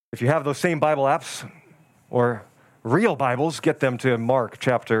If you have those same Bible apps or real Bibles, get them to Mark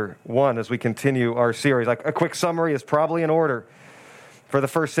chapter 1 as we continue our series. Like a quick summary is probably in order for the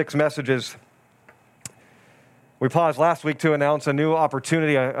first 6 messages. We paused last week to announce a new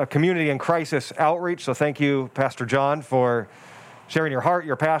opportunity, a community in crisis outreach. So thank you, Pastor John, for sharing your heart,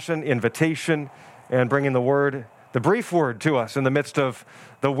 your passion, invitation, and bringing the word, the brief word to us in the midst of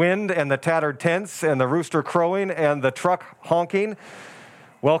the wind and the tattered tents and the rooster crowing and the truck honking.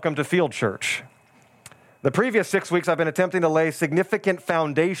 Welcome to Field Church. The previous 6 weeks, I've been attempting to lay significant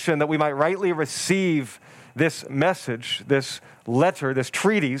foundation that we might rightly receive this message, this letter, this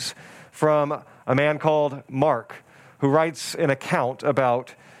treatise from a man called Mark, who writes an account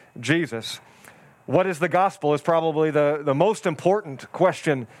about Jesus. What is the gospel is probably the most important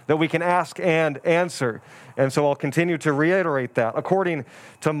question that we can ask and answer. And so I'll continue to reiterate that. According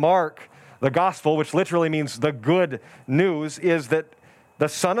to Mark, the gospel, which literally means the good news, is that the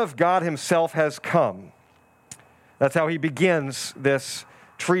Son of God himself has come. That's how he begins this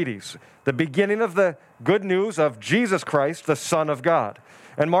treatise. The beginning of the good news of Jesus Christ, the Son of God.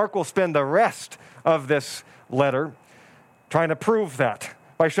 And Mark will spend the rest of this letter trying to prove that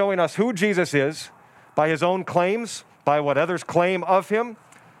by showing us who Jesus is, by his own claims, by what others claim of him,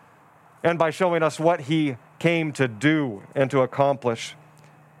 and by showing us what he came to do and to accomplish,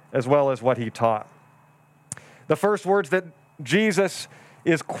 as well as what he taught. The first words that Jesus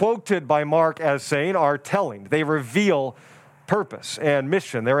is quoted by Mark as saying are telling. They reveal purpose and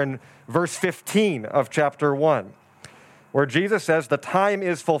mission. They're in verse 15 of chapter 1, where Jesus says, "The time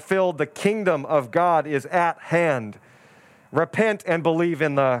is fulfilled, the kingdom of God is at hand. Repent and believe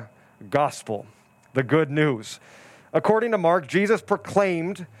in the gospel," the good news. According to Mark, Jesus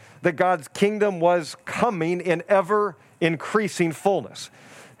proclaimed that God's kingdom was coming in ever-increasing fullness.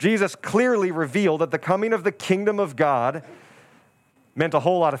 Jesus clearly revealed that the coming of the kingdom of God meant a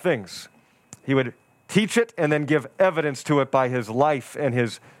whole lot of things. He would teach it and then give evidence to it by his life and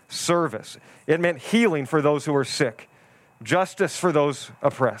his service. It meant healing for those who were sick, justice for those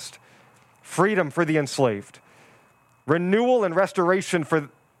oppressed, freedom for the enslaved, renewal and restoration for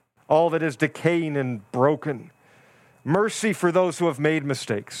all that is decaying and broken, mercy for those who have made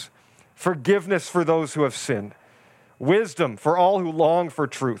mistakes, forgiveness for those who have sinned, wisdom for all who long for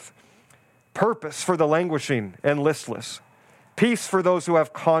truth, purpose for the languishing and listless, peace for those who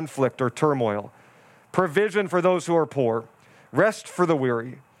have conflict or turmoil, provision for those who are poor, rest for the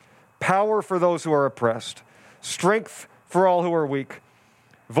weary, power for those who are oppressed, strength for all who are weak,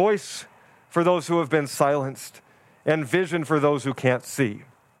 voice for those who have been silenced, and vision for those who can't see,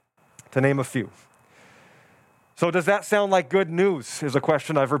 to name a few. So does that sound like good news, is a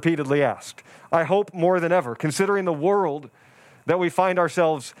question I've repeatedly asked. I hope more than ever, considering the world that we find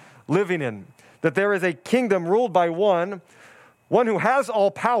ourselves living in, that there is a kingdom ruled by one who has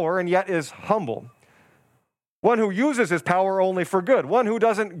all power and yet is humble, one who uses his power only for good, one who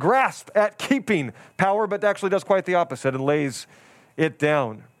doesn't grasp at keeping power but actually does quite the opposite and lays it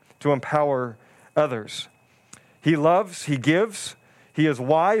down to empower others. He loves, he gives, he is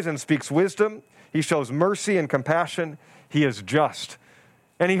wise and speaks wisdom, he shows mercy and compassion, he is just,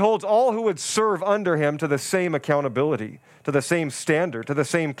 and he holds all who would serve under him to the same accountability, to the same standard, to the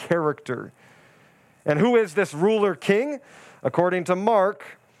same character. And who is this ruler king? According to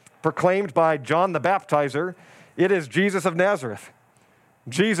Mark, proclaimed by John the Baptizer, it is Jesus of Nazareth,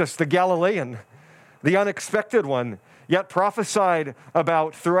 Jesus the Galilean, the unexpected one, yet prophesied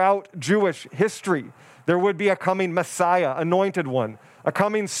about throughout Jewish history. There would be a coming Messiah, anointed one, a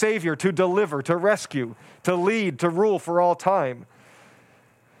coming Savior to deliver, to rescue, to lead, to rule for all time.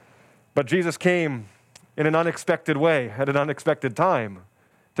 But Jesus came in an unexpected way at an unexpected time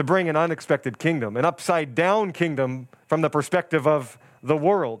to bring an unexpected kingdom, an upside-down kingdom from the perspective of the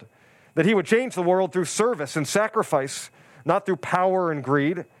world, that he would change the world through service and sacrifice, not through power and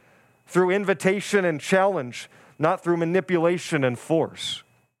greed, through invitation and challenge, not through manipulation and force,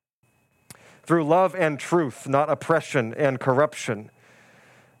 through love and truth, not oppression and corruption.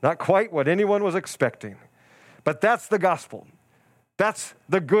 Not quite what anyone was expecting, but that's the gospel. That's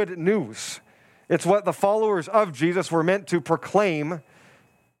the good news. It's what the followers of Jesus were meant to proclaim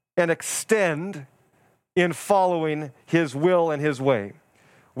and extend in following his will and his way.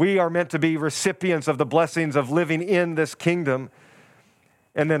 We are meant to be recipients of the blessings of living in this kingdom,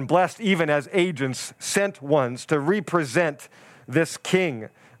 and then blessed even as agents, sent ones to represent this king,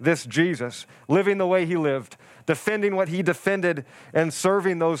 this Jesus, living the way he lived, defending what he defended, and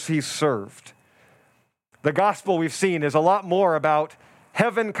serving those he served. The gospel we've seen is a lot more about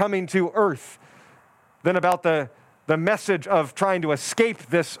heaven coming to earth than about the message of trying to escape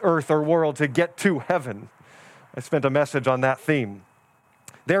this earth or world to get to heaven. I spent a message on that theme.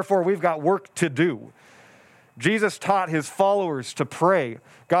 Therefore, we've got work to do. Jesus taught his followers to pray,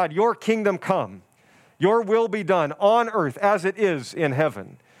 God, your kingdom come, your will be done on earth as it is in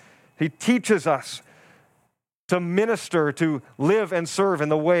heaven. He teaches us to minister, to live and serve in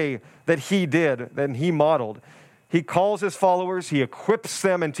the way that he did, that he modeled. He calls his followers, he equips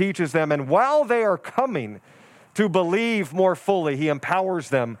them and teaches them, and while they are coming to believe more fully, he empowers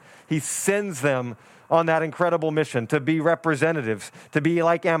them, he sends them on that incredible mission to be representatives, to be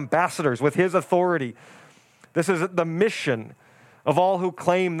like ambassadors with his authority. This is the mission of all who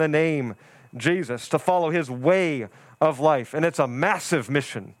claim the name Jesus, to follow his way of life. And it's a massive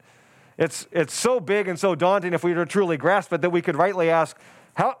mission. It's so big and so daunting if we were to truly grasp it that we could rightly ask,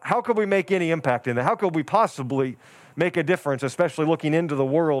 how could we make any impact in that? How could we possibly make a difference, especially looking into the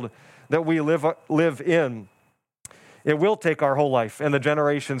world that we live in? It will take our whole life and the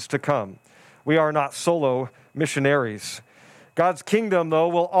generations to come. We are not solo missionaries. God's kingdom, though,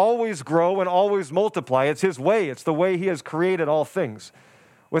 will always grow and always multiply. It's his way. It's the way he has created all things,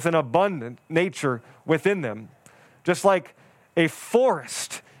 with an abundant nature within them. Just like a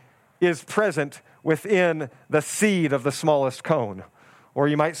forest is present within the seed of the smallest cone. Or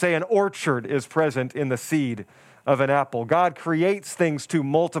you might say an orchard is present in the seed of an apple. God creates things to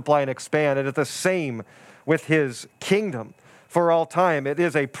multiply and expand, and it's the same with his kingdom for all time. It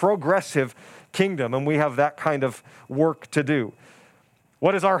is a progressive kingdom, and we have that kind of work to do.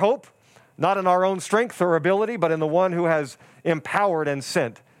 What is our hope? Not in our own strength or ability, but in the one who has empowered and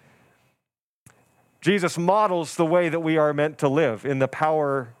sent. Jesus models the way that we are meant to live in the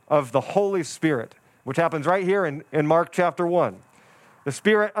power of the Holy Spirit, which happens right here in Mark chapter 1. The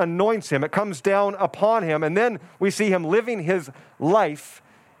Spirit anoints him. It comes down upon him, and then we see him living his life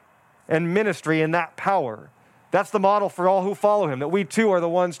and ministry in that power. That's the model for all who follow him, that we too are the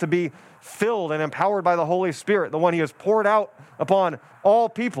ones to be filled and empowered by the Holy Spirit, the one he has poured out upon all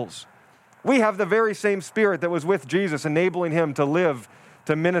peoples. We have the very same Spirit that was with Jesus, enabling him to live,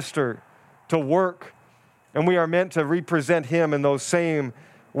 to minister, to work, and we are meant to represent him in those same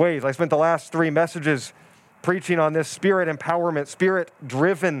ways. I spent the last 3 messages preaching on this Spirit empowerment,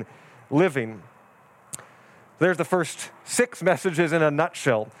 Spirit-driven living. There's the first 6 messages in a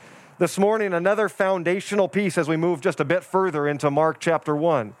nutshell. This morning, another foundational piece as we move just a bit further into Mark chapter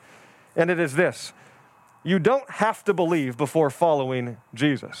 1, and it is this: you don't have to believe before following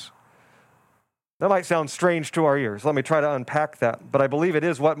Jesus. That might sound strange to our ears. Let me try to unpack that, but I believe it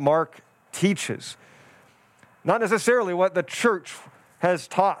is what Mark teaches. Not necessarily what the church has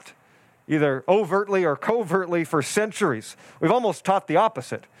taught, either overtly or covertly for centuries. We've almost taught the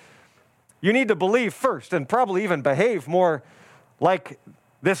opposite. You need to believe first and probably even behave more like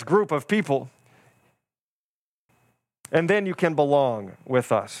this group of people, and then you can belong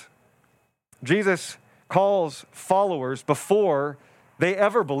with us. Jesus calls followers before they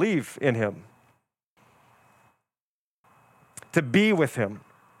ever believe in him to be with him.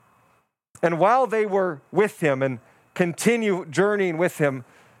 And while they were with him and continue journeying with him,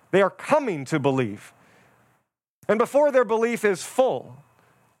 they are coming to believe. And before their belief is full,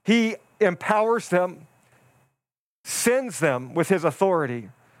 he empowers them, sends them with his authority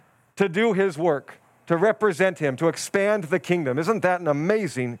to do his work, to represent him, to expand the kingdom. Isn't that an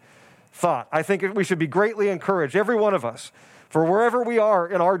amazing thought? I think we should be greatly encouraged, every one of us, for wherever we are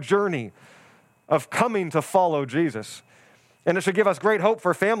in our journey of coming to follow Jesus. And it should give us great hope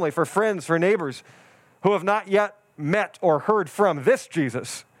for family, for friends, for neighbors who have not yet met or heard from this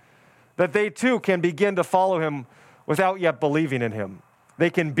Jesus, that they too can begin to follow him without yet believing in him. They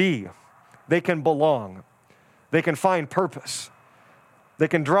can be, they can belong, they can find purpose, they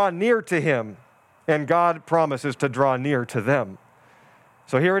can draw near to him, and God promises to draw near to them.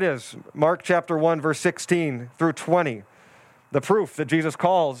 So here it is, Mark chapter 1, verse 16 through 20, the proof that Jesus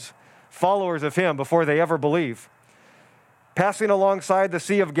calls followers of him before they ever believe. Passing alongside the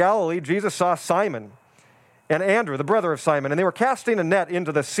Sea of Galilee, Jesus saw Simon and Andrew, the brother of Simon, and they were casting a net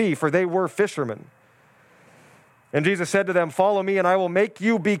into the sea, for they were fishermen. And Jesus said to them, "Follow me, and I will make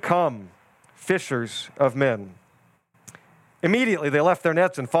you become fishers of men." Immediately they left their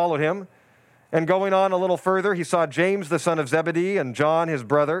nets and followed him. And going on a little further, he saw James, the son of Zebedee, and John, his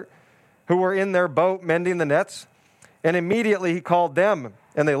brother, who were in their boat mending the nets. And immediately he called them,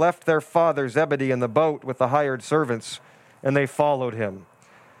 and they left their father Zebedee in the boat with the hired servants, and they followed him.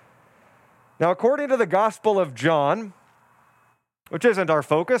 Now, according to the Gospel of John, which isn't our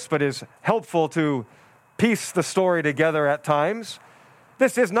focus, but is helpful to piece the story together at times,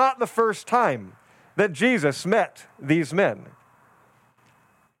 this is not the first time that Jesus met these men.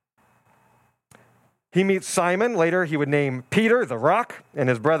 He meets Simon. Later, he would name Peter, the rock, and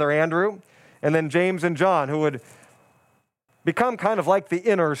his brother Andrew, and then James and John, who would become kind of like the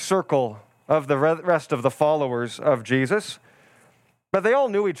inner circle of the rest of the followers of Jesus. But they all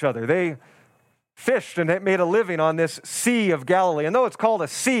knew each other. They fished and made a living on this Sea of Galilee. And though it's called a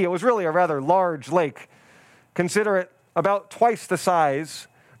sea, it was really a rather large lake. Consider it about twice the size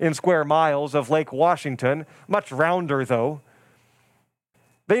in square miles of Lake Washington, much rounder though.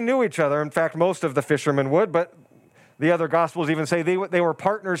 They knew each other. In fact, most of the fishermen would, but the other Gospels even say they were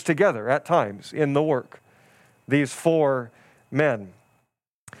partners together at times in the work, these four men.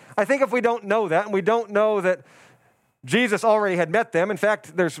 I think if we don't know that, and we don't know that Jesus already had met them, in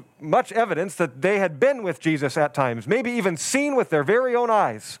fact, there's much evidence that they had been with Jesus at times, maybe even seen with their very own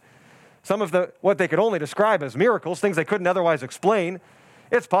eyes some of what they could only describe as miracles, things they couldn't otherwise explain.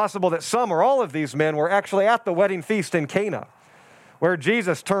 It's possible that some or all of these men were actually at the wedding feast in Cana, where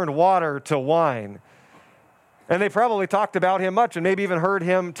Jesus turned water to wine. And they probably talked about him much and maybe even heard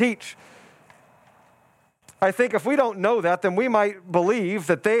him teach. I think if we don't know that, then we might believe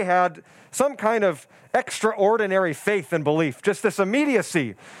that they had some kind of extraordinary faith and belief, just this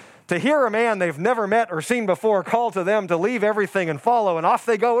immediacy to hear a man they've never met or seen before call to them to leave everything and follow, and off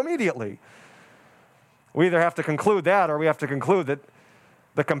they go immediately. We either have to conclude that, or we have to conclude that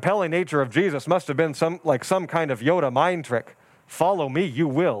the compelling nature of Jesus must have been some kind of Yoda mind trick. Follow me, you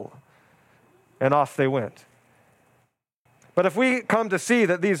will. And off they went. But if we come to see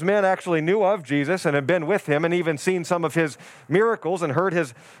that these men actually knew of Jesus and had been with him and even seen some of his miracles and heard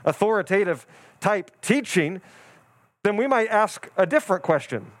his authoritative type teaching, then we might ask a different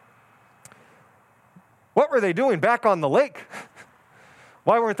question. What were they doing back on the lake?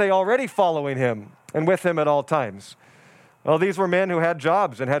 Why weren't they already following him and with him at all times? Well, these were men who had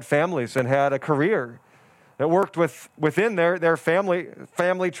jobs and had families and had a career that worked within their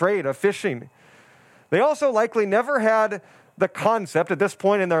family trade of fishing. They also likely never had the concept at this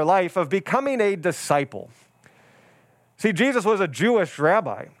point in their life of becoming a disciple. See, Jesus was a Jewish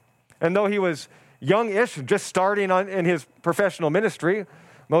rabbi, and though he was youngish, just starting in his professional ministry,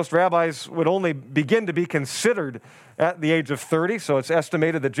 most rabbis would only begin to be considered at the age of 30, so it's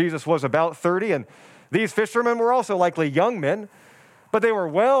estimated that Jesus was about 30, and these fishermen were also likely young men, but they were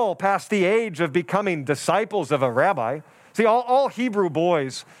well past the age of becoming disciples of a rabbi. See, all Hebrew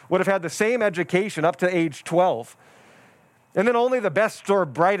boys would have had the same education up to age 12. And then only the best or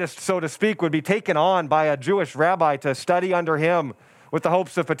brightest, so to speak, would be taken on by a Jewish rabbi to study under him with the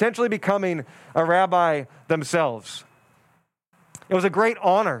hopes of potentially becoming a rabbi themselves. It was a great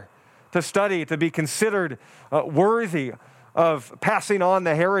honor to study, to be considered worthy of passing on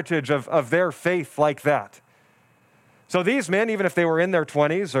the heritage of their faith like that. So these men, even if they were in their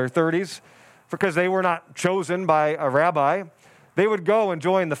 20s or 30s, because they were not chosen by a rabbi, they would go and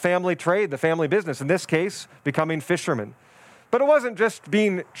join the family trade, the family business, in this case, becoming fishermen. But it wasn't just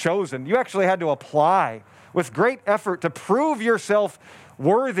being chosen. You actually had to apply with great effort to prove yourself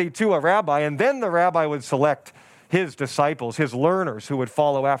worthy to a rabbi, and then the rabbi would select his disciples, his learners who would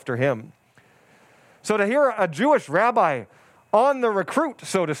follow after him. So to hear a Jewish rabbi on the recruit,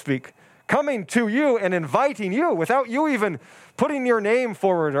 so to speak, coming to you and inviting you without you even putting your name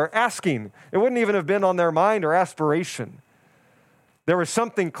forward or asking, it wouldn't even have been on their mind or aspiration. There was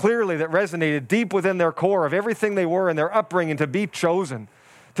something clearly that resonated deep within their core of everything they were in their upbringing to be chosen,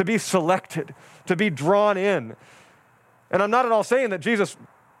 to be selected, to be drawn in. And I'm not at all saying that Jesus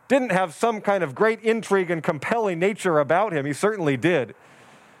didn't have some kind of great intrigue and compelling nature about him. He certainly did.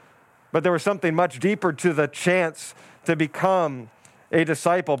 But there was something much deeper to the chance to become a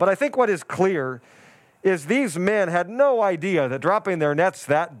disciple. But I think what is clear is these men had no idea that dropping their nets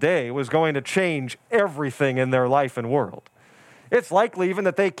that day was going to change everything in their life and world. It's likely even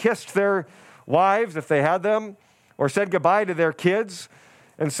that they kissed their wives, if they had them, or said goodbye to their kids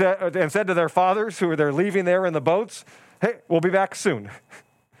and said to their fathers who were there leaving there in the boats, hey, we'll be back soon.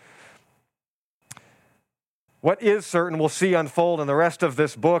 What is certain, we'll see unfold in the rest of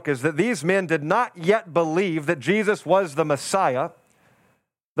this book, is that these men did not yet believe that Jesus was the Messiah,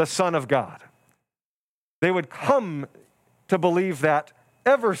 the Son of God. They would come to believe that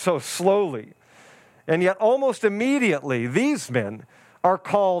ever so slowly. And yet almost immediately, these men are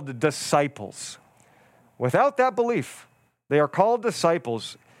called disciples. Without that belief, they are called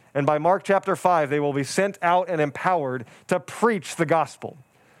disciples. And by Mark chapter 5, they will be sent out and empowered to preach the gospel.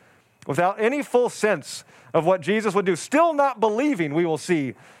 Without any full sense of what Jesus would do, still not believing, we will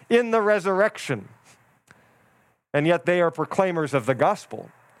see, in the resurrection. And yet they are proclaimers of the gospel.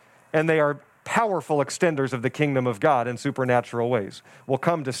 And they are powerful extenders of the kingdom of God in supernatural ways. We'll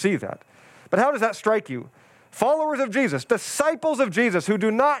come to see that. But how does that strike you? Followers of Jesus, disciples of Jesus who do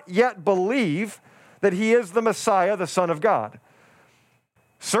not yet believe that he is the Messiah, the Son of God.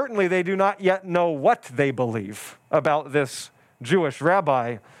 Certainly they do not yet know what they believe about this Jewish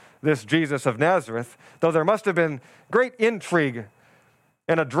rabbi, this Jesus of Nazareth, though there must have been great intrigue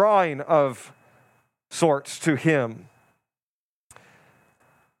and a drawing of sorts to him.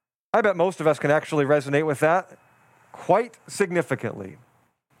 I bet most of us can actually resonate with that quite significantly.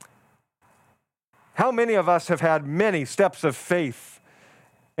 How many of us have had many steps of faith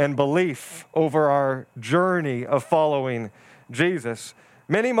and belief over our journey of following Jesus?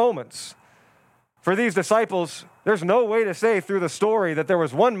 Many moments. For these disciples, there's no way to say through the story that there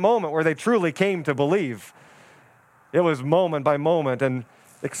was one moment where they truly came to believe. It was moment by moment and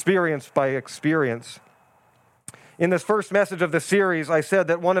experience by experience. In this first message of the series, I said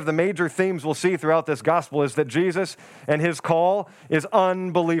that one of the major themes we'll see throughout this gospel is that Jesus and his call is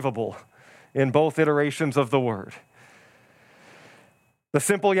unbelievable in both iterations of the word. The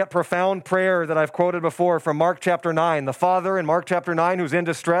simple yet profound prayer that I've quoted before from Mark chapter 9, the father in Mark chapter 9 who's in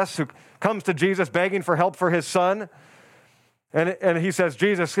distress, who comes to Jesus begging for help for his son, and he says,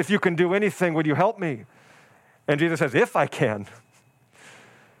 Jesus, if you can do anything, would you help me? And Jesus says, if I can.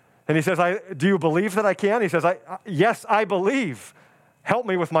 And he says, do you believe that I can? He says, yes, I believe. Help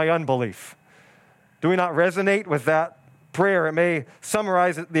me with my unbelief. Do we not resonate with that prayer? It may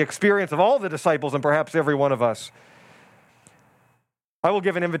summarize the experience of all the disciples and perhaps every one of us. I will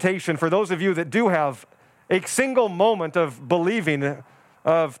give an invitation for those of you that do have a single moment of believing,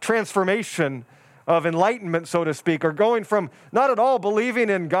 of transformation, of enlightenment, so to speak, or going from not at all believing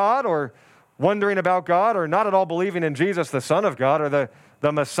in God or wondering about God or not at all believing in Jesus, the Son of God, or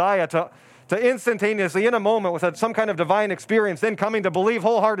the Messiah, to instantaneously, in a moment, with some kind of divine experience, then coming to believe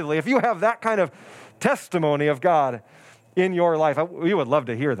wholeheartedly. If you have that kind of testimony of God in your life, we would love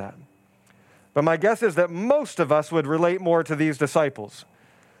to hear that. But my guess is that most of us would relate more to these disciples.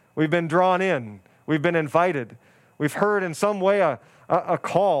 We've been drawn in. We've been invited. We've heard in some way a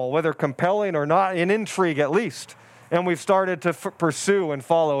call, whether compelling or not, in intrigue at least. And we've started to pursue and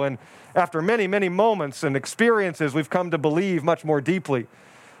follow. And after many, many moments and experiences, we've come to believe much more deeply.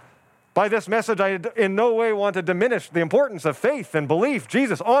 By this message, I in no way want to diminish the importance of faith and belief.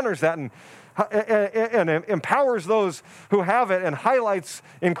 Jesus honors that and empowers those who have it and highlights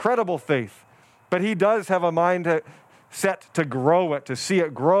incredible faith. But he does have a mind set to grow it, to see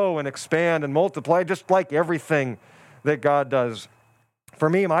it grow and expand and multiply, just like everything that God does. For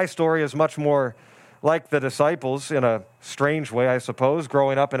me, my story is much more like the disciples in a strange way, I suppose,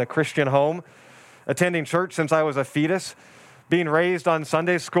 growing up in a Christian home, attending church since I was a fetus, being raised on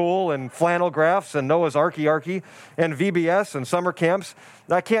Sunday school and flannel graphs and Noah's Arky and VBS and summer camps.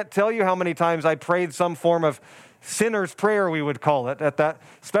 I can't tell you how many times I prayed some form of sinner's prayer, we would call it, at that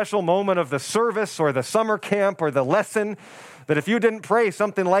special moment of the service or the summer camp or the lesson, that if you didn't pray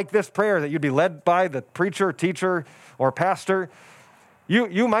something like this prayer, that you'd be led by the preacher, teacher, or pastor,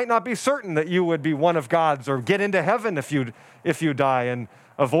 you might not be certain that you would be one of God's or get into heaven if you die and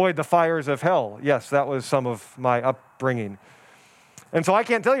avoid the fires of hell. Yes, that was some of my upbringing. And so I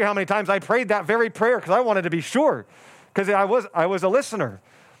can't tell you how many times I prayed that very prayer because I wanted to be sure, because I was a listener.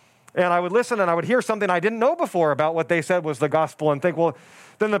 And I would listen and I would hear something I didn't know before about what they said was the gospel and think, well,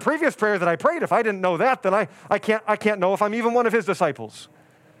 then the previous prayer that I prayed, if I didn't know that, then I can't know if I'm even one of his disciples.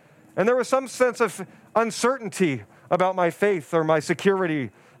 And there was some sense of uncertainty about my faith or my security.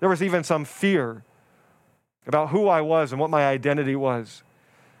 There was even some fear about who I was and what my identity was.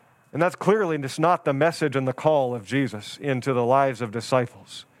 And that's clearly just not the message and the call of Jesus into the lives of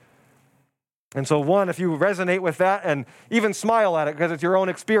disciples. And so one, if you resonate with that and even smile at it because it's your own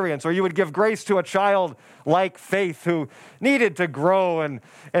experience, or you would give grace to a child like Faith who needed to grow and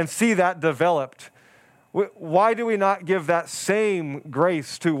see that developed, why do we not give that same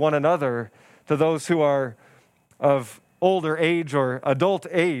grace to one another, to those who are of older age or adult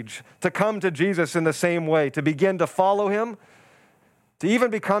age, to come to Jesus in the same way, to begin to follow him, to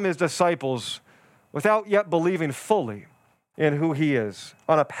even become his disciples without yet believing fully in who he is,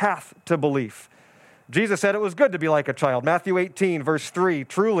 on a path to belief. Jesus said it was good to be like a child. Matthew 18, verse 3,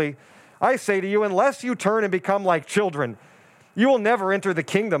 truly, I say to you, unless you turn and become like children, you will never enter the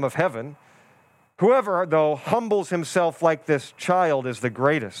kingdom of heaven. Whoever, though, humbles himself like this child is the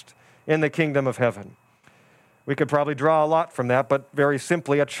greatest in the kingdom of heaven. We could probably draw a lot from that, but very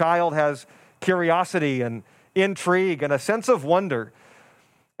simply, a child has curiosity and intrigue and a sense of wonder.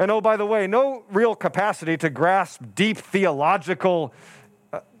 And oh, by the way, no real capacity to grasp deep theological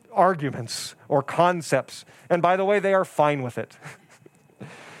arguments or concepts. And by the way, they are fine with it.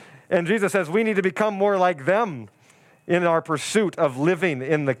 And Jesus says we need to become more like them in our pursuit of living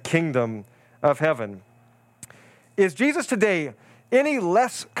in the kingdom of heaven. Is Jesus today any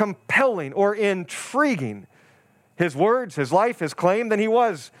less compelling or intriguing? his words, his life, his claim than he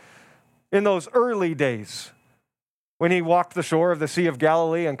was in those early days when he walked the shore of the Sea of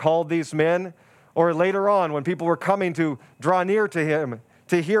Galilee and called these men, or later on when people were coming to draw near to him,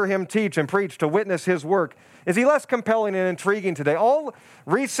 to hear him teach and preach, to witness his work. Is he less compelling and intriguing today? All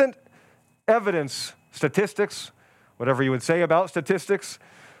recent evidence, statistics, whatever you would say about statistics,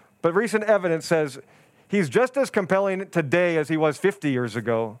 but recent evidence says he's just as compelling today as he was 50 years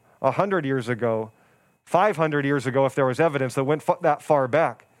ago, 100 years ago, 500 years ago, if there was evidence that went that far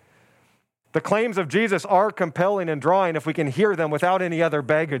back. The claims of Jesus are compelling and drawing if we can hear them without any other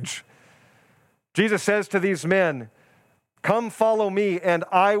baggage. Jesus says to these men, "Come follow me and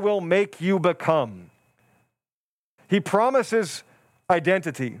I will make you become." He promises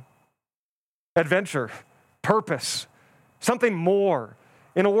identity, adventure, purpose, something more.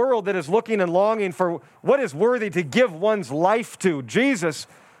 In a world that is looking and longing for what is worthy to give one's life to, Jesus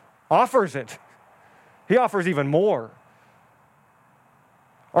offers it. He offers even more.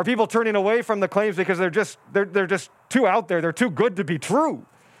 Are people turning away from the claims because they're just too out there, they're too good to be true?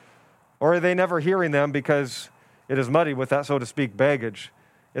 Or are they never hearing them because it is muddy with that, so to speak, baggage?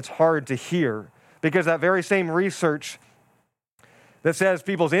 It's hard to hear because that very same research that says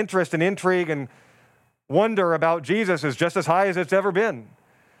people's interest and intrigue and wonder about Jesus is just as high as it's ever been.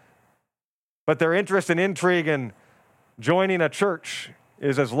 But their interest and intrigue in joining a church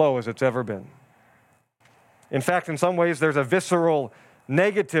is as low as it's ever been. In fact, in some ways, there's a visceral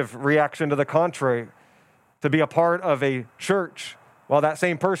negative reaction to the contrary, to be a part of a church, while that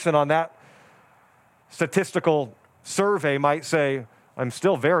same person on that statistical survey might say, "I'm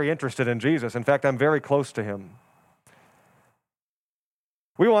still very interested in Jesus. In fact, I'm very close to him."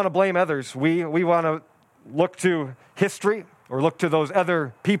 We want to blame others. We want to look to history or look to those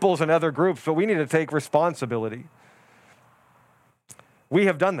other peoples and other groups, but we need to take responsibility. We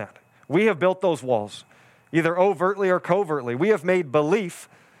have done that. We have built those walls, either overtly or covertly. We have made belief,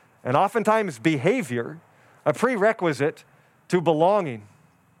 and oftentimes behavior, a prerequisite to belonging.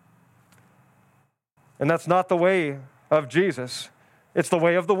 And that's not the way of Jesus. It's the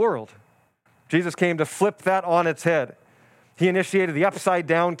way of the world. Jesus came to flip that on its head. He initiated the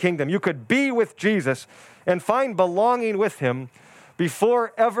upside-down kingdom. You could be with Jesus and find belonging with him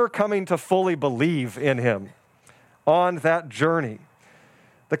before ever coming to fully believe in him on that journey.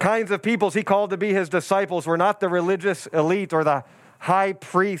 The kinds of peoples he called to be his disciples were not the religious elite or the high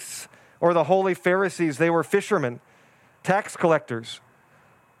priests or the holy Pharisees. They were fishermen, tax collectors,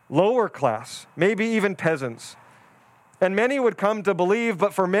 lower class, maybe even peasants. And many would come to believe,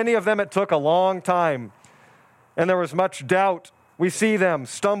 but for many of them it took a long time. And there was much doubt. We see them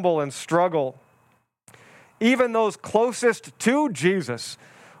stumble and struggle. Even those closest to Jesus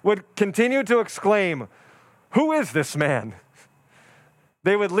would continue to exclaim, "Who is this man?"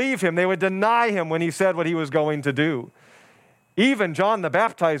 They would leave him. They would deny him when he said what he was going to do. Even John the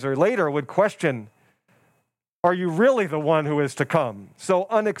Baptizer later would question, "Are you really the one who is to come?" So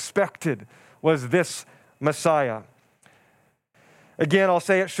unexpected was this Messiah. Again, I'll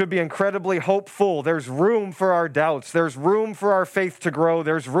say it should be incredibly hopeful. There's room for our doubts. There's room for our faith to grow.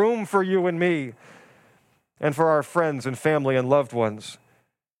 There's room for you and me and for our friends and family and loved ones.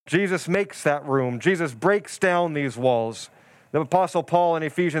 Jesus makes that room. Jesus breaks down these walls. The Apostle Paul in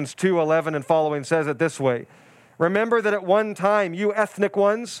Ephesians 2:11 and following says it this way: "Remember that at one time you ethnic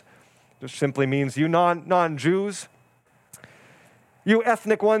ones," which simply means you non-Jews, "you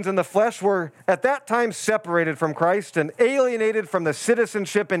ethnic ones in the flesh were at that time separated from Christ and alienated from the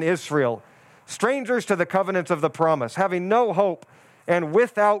citizenship in Israel, strangers to the covenants of the promise, having no hope and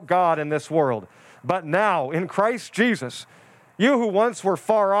without God in this world. But now, in Christ Jesus, you who once were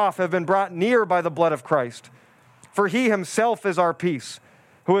far off have been brought near by the blood of Christ. For he himself is our peace,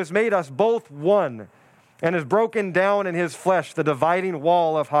 who has made us both one and has broken down in his flesh the dividing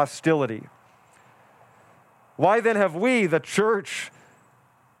wall of hostility." Why then have we, the church,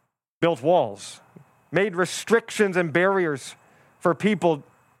 built walls, made restrictions and barriers for people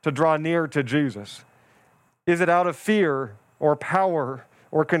to draw near to Jesus? Is it out of fear or power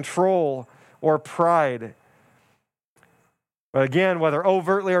or control or pride? But again, whether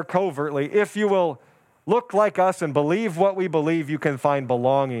overtly or covertly, if you will look like us and believe what we believe, you can find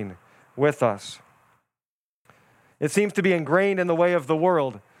belonging with us. It seems to be ingrained in the way of the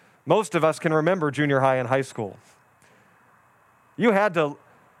world. Most of us can remember junior high and high school. You had to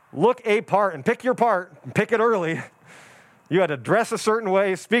look a part and pick your part and pick it early. You had to dress a certain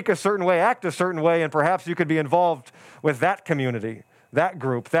way, speak a certain way, act a certain way, and perhaps you could be involved with that community, that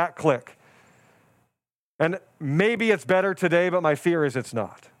group, that clique. And maybe it's better today, but my fear is it's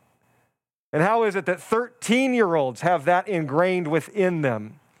not. And how is it that 13-year-olds have that ingrained within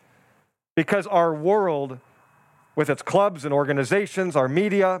them? Because our world with its clubs and organizations, our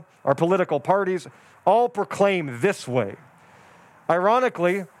media, our political parties, all proclaim this way.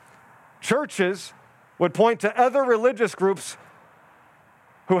 Ironically, churches would point to other religious groups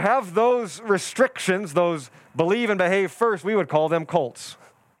who have those restrictions, those believe and behave first. We would call them cults.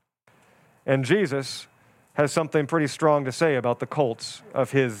 And Jesus has something pretty strong to say about the cults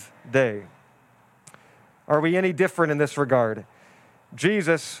of his day. Are we any different in this regard?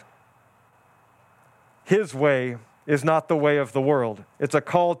 Jesus, his way is not the way of the world. It's a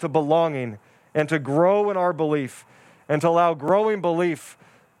call to belonging and to grow in our belief and to allow growing belief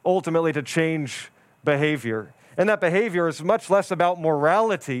ultimately to change behavior. And that behavior is much less about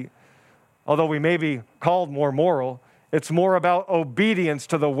morality, although we may be called more moral. It's more about obedience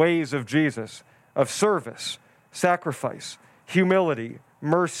to the ways of Jesus, of service, sacrifice, humility,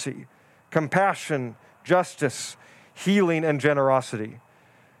 mercy, compassion, justice, healing, and generosity.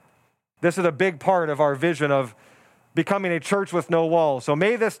 This is a big part of our vision of becoming a church with no walls. So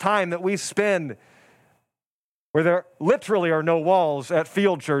may this time that we spend where there literally are no walls at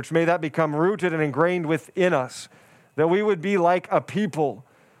Field Church, may that become rooted and ingrained within us, that we would be like a people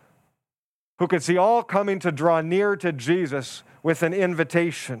who could see all coming to draw near to Jesus with an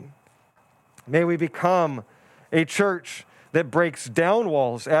invitation. May we become a church that breaks down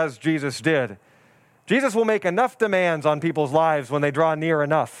walls as Jesus did. Jesus will make enough demands on people's lives when they draw near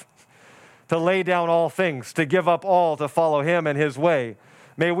enough to lay down all things, to give up all, to follow him and his way.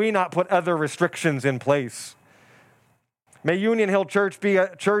 May we not put other restrictions in place. May Union Hill Church be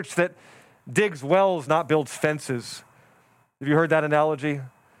a church that digs wells, not builds fences. Have you heard that analogy?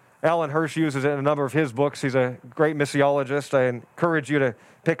 Alan Hirsch uses it in a number of his books. He's a great missiologist. I encourage you to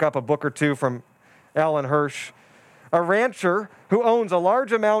pick up a book or two from Alan Hirsch. A rancher who owns a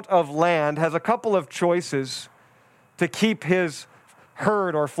large amount of land has a couple of choices to keep his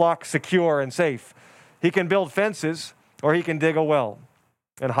herd or flock secure and safe. He can build fences, or he can dig a well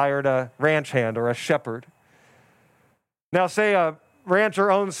and hire a ranch hand or a shepherd. Now, say a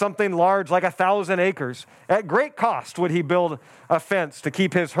rancher owns something large like 1,000 acres. At great cost would he build a fence to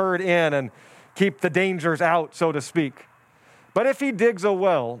keep his herd in and keep the dangers out, so to speak. But if he digs a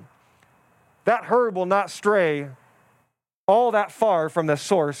well, that herd will not stray all that far from the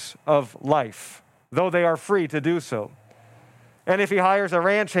source of life, though they are free to do so. And if he hires a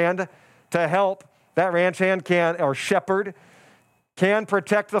ranch hand to help, that ranch hand or shepherd can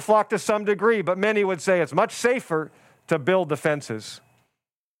protect the flock to some degree, but many would say it's much safer to build the fences.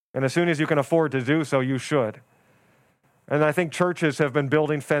 And as soon as you can afford to do so, you should. And I think churches have been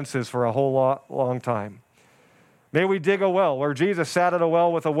building fences for a whole long time. May we dig a well where Jesus sat at a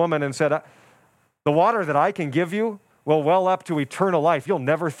well with a woman and said, the water that I can give you will well up to eternal life. You'll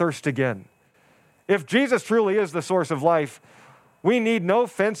never thirst again. If Jesus truly is the source of life, we need no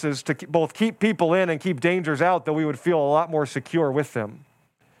fences to both keep people in and keep dangers out, that we would feel a lot more secure with them.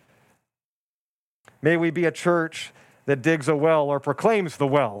 May we be a church that digs a well or proclaims the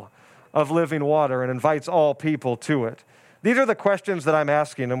well of living water and invites all people to it. These are the questions that I'm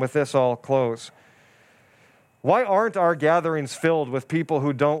asking, and with this I'll close. Why aren't our gatherings filled with people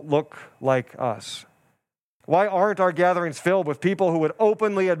who don't look like us? Why aren't our gatherings filled with people who would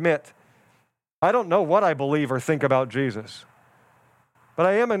openly admit, I don't know what I believe or think about Jesus, but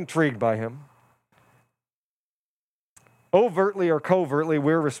I am intrigued by him? Overtly or covertly,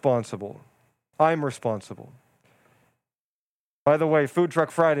 we're responsible. I'm responsible. By the way, Food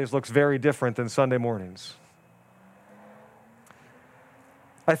Truck Fridays looks very different than Sunday mornings.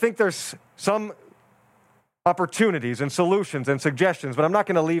 I think there's some opportunities and solutions and suggestions, but I'm not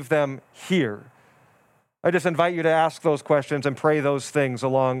going to leave them here. I just invite you to ask those questions and pray those things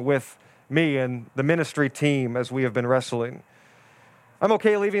along with me and the ministry team as we have been wrestling. I'm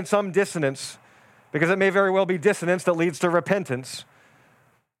okay leaving some dissonance, because it may very well be dissonance that leads to repentance.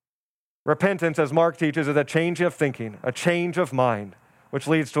 Repentance, as Mark teaches, is a change of thinking, a change of mind, which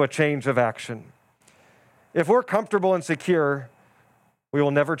leads to a change of action. If we're comfortable and secure, we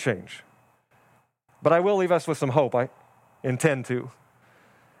will never change. But I will leave us with some hope. I intend to.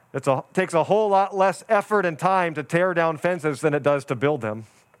 It takes a whole lot less effort and time to tear down fences than it does to build them.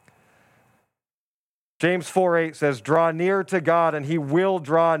 James 4:8 says, draw near to God and he will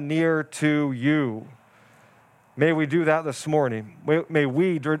draw near to you. May we do that this morning. May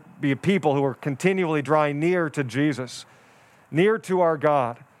we be a people who are continually drawing near to Jesus, near to our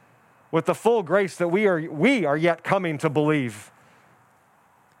God, with the full grace that we are yet coming to believe.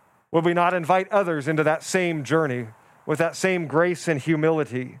 Would we not invite others into that same journey with that same grace and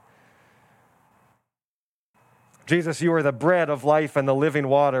humility? Jesus, you are the bread of life and the living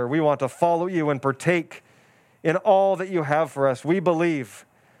water. We want to follow you and partake in all that you have for us. We believe.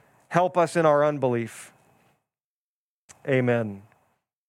 Help us in our unbelief. Amen.